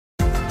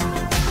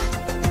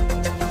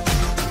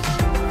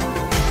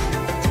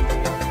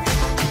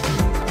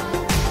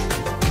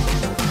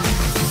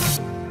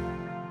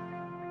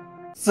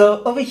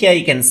So over here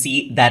you can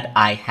see that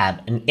I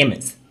have an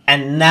image.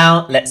 And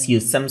now let's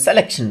use some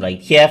selection right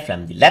here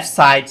from the left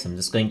side. So I'm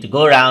just going to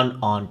go around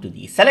onto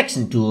the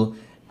selection tool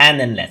and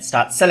then let's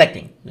start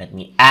selecting. Let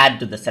me add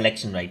to the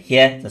selection right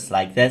here, just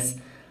like this.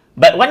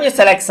 But when you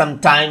select,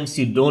 sometimes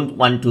you don't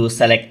want to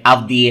select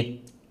out the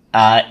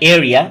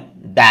area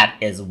that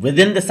is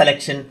within the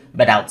selection,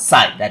 but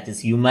outside. That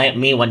is, you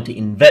may want to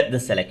invert the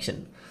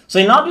selection. So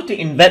in order to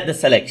invert the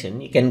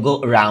selection, you can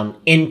go around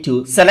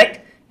into select,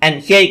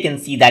 and here you can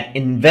see that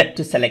invert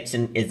to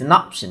selection is an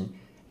option.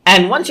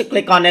 And once you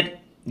click on it,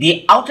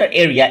 the outer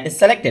area is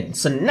selected.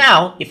 So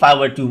now if I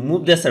were to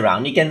move this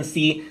around, you can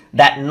see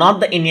that not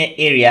the inner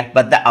area,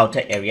 but the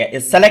outer area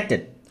is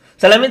selected.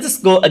 So let me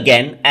just go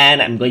again,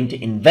 and I'm going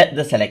to invert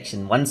the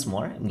selection once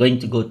more. I'm going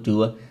to go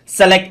to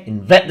select,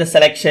 invert the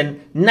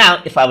selection.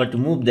 Now if I were to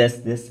move this,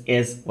 this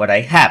is what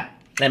I have.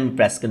 Let me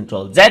press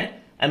Ctrl Z.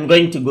 I'm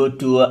going to go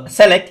to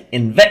select,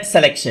 invert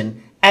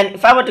selection. And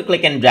if I were to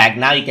click and drag,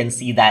 now you can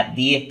see that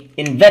the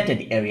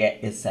inverted area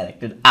is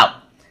selected out.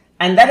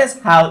 And that is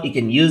how you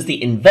can use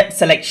the invert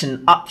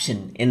selection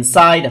option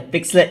inside of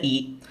Pixlr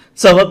E.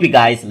 So I hope you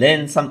guys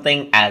learned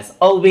something as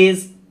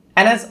always.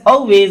 And as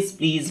always,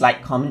 please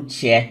like, comment,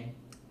 share,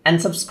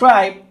 and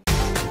subscribe.